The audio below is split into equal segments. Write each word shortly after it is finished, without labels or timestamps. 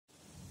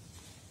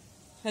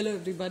Hello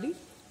everybody.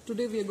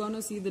 Today we are going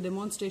to see the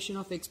demonstration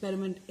of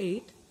experiment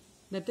 8,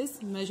 that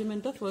is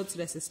measurement of Earth's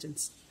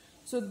resistance.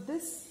 So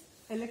this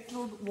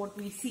electrode, what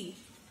we see,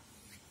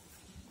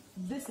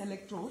 this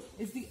electrode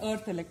is the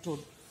Earth electrode.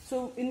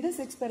 So in this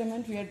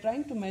experiment we are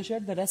trying to measure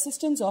the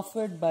resistance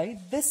offered by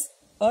this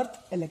Earth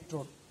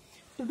electrode.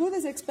 To do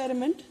this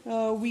experiment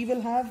we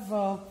will have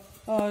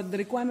the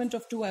requirement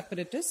of two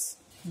apparatus.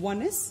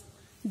 One is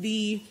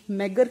the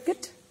measure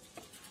kit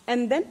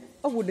and then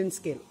a wooden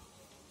scale.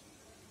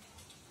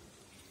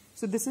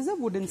 So this is a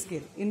wooden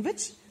scale in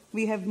which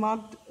we have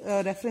marked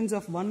a reference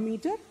of 1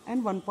 meter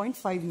and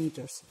 1.5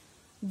 meters.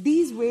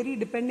 These vary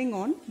depending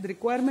on the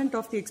requirement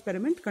of the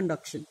experiment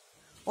conduction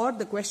or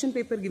the question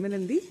paper given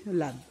in the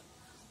lab.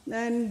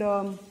 And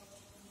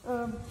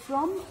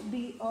from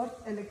the Earth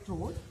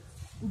electrode,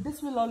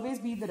 this will always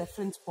be the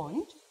reference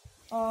point.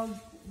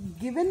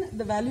 Given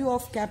the value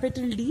of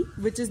capital D,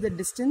 which is the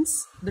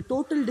distance, the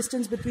total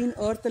distance between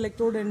Earth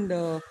electrode and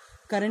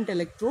current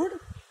electrode,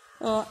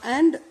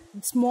 and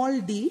small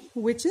d,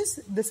 which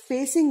is the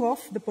spacing of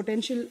the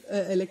potential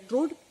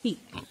electrode P.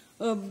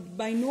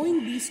 By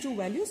knowing these two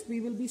values,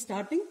 we will be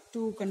starting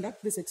to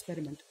conduct this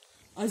experiment.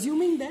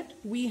 Assuming that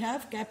we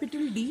have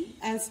capital D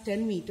as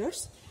 10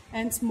 meters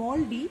and small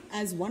d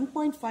as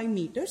 1.5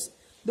 meters,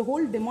 the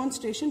whole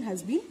demonstration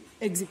has been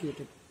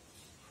executed.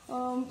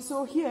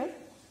 So here,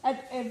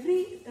 at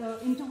every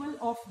interval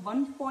of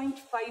 1.5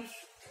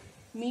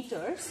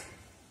 meters,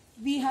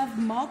 we have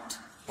marked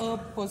a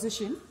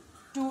position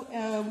to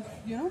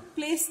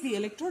place the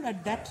electrode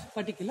at that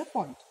particular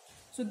point.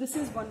 So this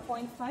is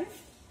 1.5,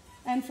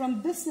 and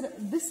from this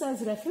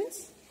as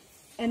reference,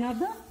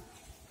 another,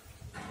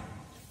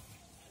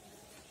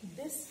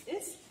 this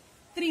is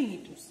 3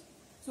 meters.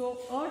 So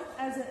Earth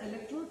as an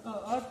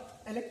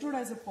electrode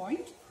as a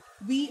point,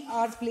 we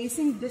are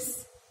placing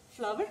this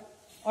flower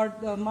or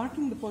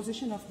marking the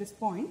position of this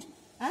point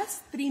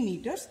as 3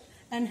 meters,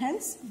 and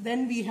hence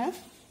then we have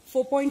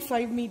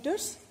 4.5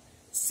 meters,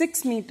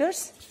 6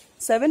 meters,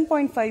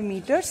 7.5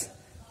 meters,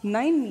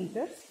 9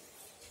 meters,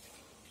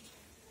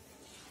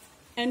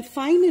 and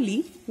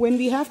finally when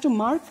we have to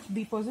mark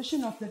the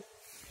position of the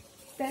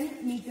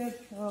 10 meter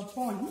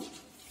point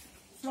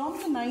from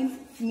the 9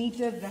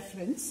 meter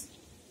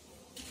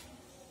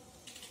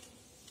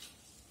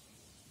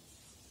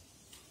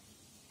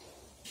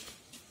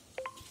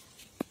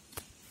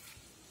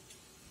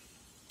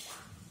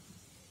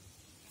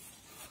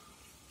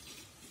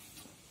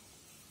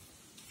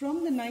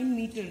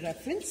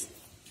reference,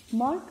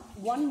 mark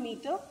 1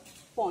 meter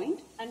point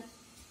and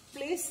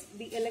place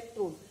the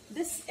electrode.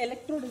 This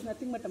electrode is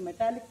nothing but a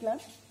metallic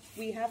clamp.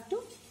 We have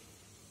to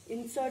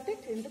insert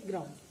it in the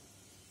ground.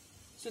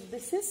 So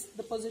this is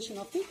the position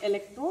of the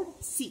electrode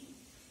C.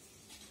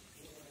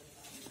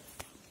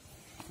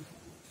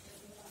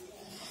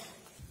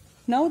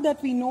 Now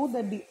that we know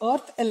that the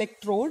Earth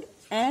electrode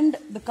and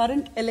the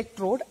current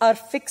electrode are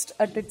fixed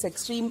at its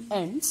extreme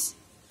ends,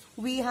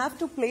 we have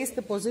to place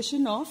the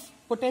position of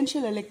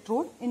potential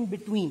electrode in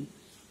between.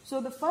 So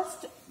the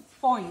first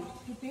point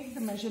to take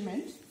the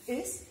measurement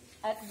is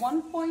at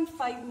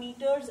 1.5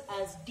 meters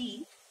as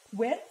D,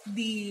 where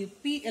the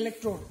P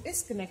electrode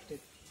is connected.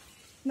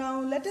 Now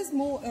let us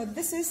move,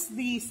 this is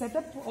the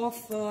setup of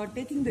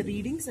taking the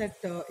readings at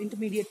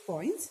intermediate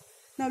points.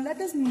 Now let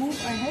us move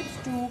ahead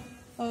to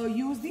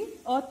use the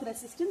Earth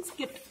resistance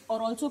kit, or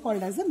also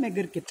called as the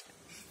measure kit.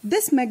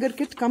 This measure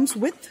kit comes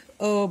with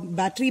a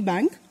battery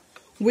bank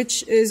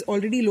which is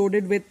already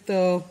loaded with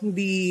the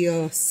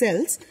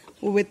cells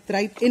with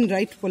right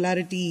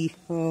polarities.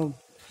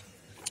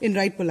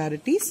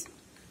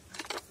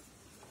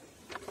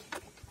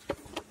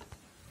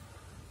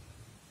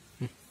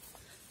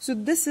 So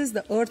this is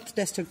the Earth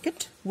tester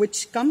kit,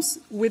 which comes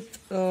with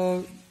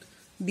the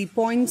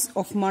points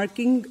of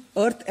marking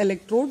Earth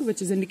electrode,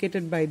 which is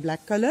indicated by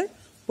black color,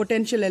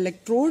 potential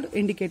electrode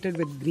indicated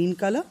with green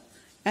color,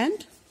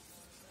 and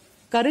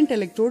current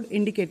electrode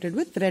indicated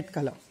with red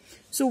color.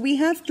 So we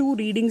have two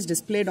readings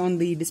displayed on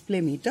the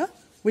display meter,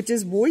 which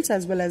is volts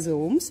as well as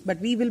ohms, but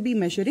we will be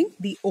measuring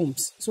the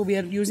ohms. So we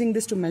are using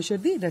this to measure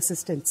the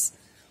resistance.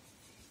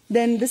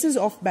 Then this is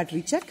off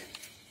battery check.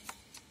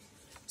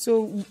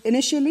 So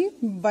initially,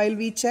 while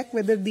we check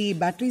whether the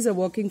batteries are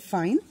working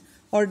fine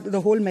or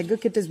the whole measure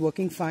kit is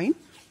working fine,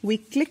 we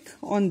click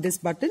on this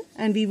button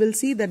and we will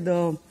see that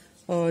the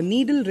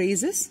needle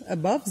raises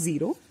above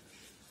 0.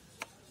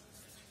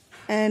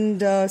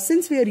 And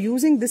since we are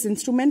using this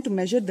instrument to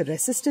measure the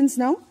resistance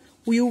now,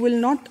 you will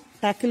not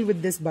tackle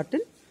with this button.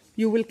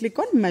 You will click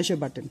on measure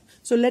button.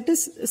 So let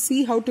us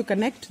see how to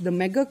connect the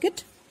measure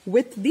kit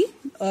with the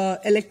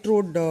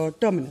electrode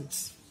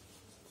terminals.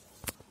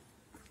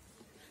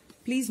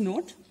 Please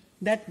note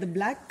that the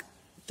black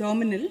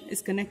terminal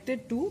is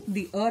connected to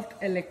the Earth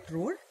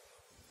electrode.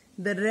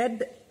 The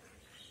red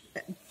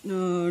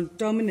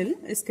terminal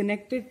is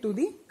connected to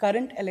the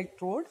current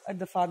electrode at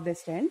the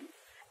farthest end,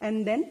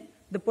 and then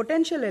the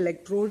potential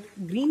electrode,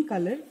 green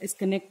color, is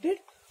connected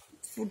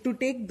to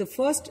take the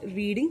first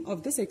reading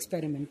of this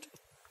experiment.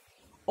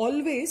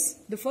 Always,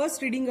 the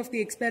first reading of the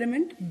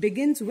experiment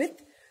begins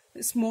with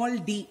small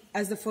d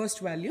as the first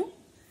value,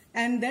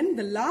 and then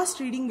the last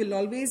reading will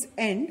always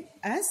end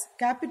as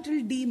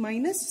capital D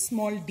minus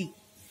small d.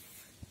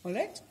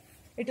 Alright?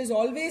 It is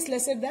always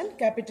lesser than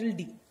capital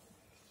D.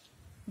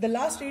 The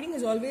last reading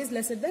is always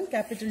lesser than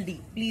capital D.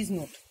 Please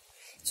note.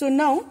 So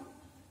now,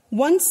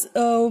 once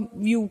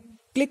you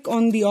click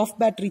on the off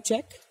battery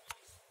check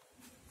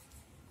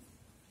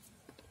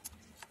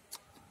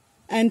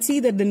and see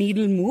that the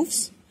needle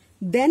moves,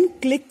 then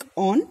click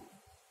on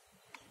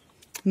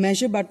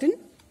measure button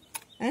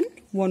and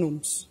 1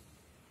 ohms.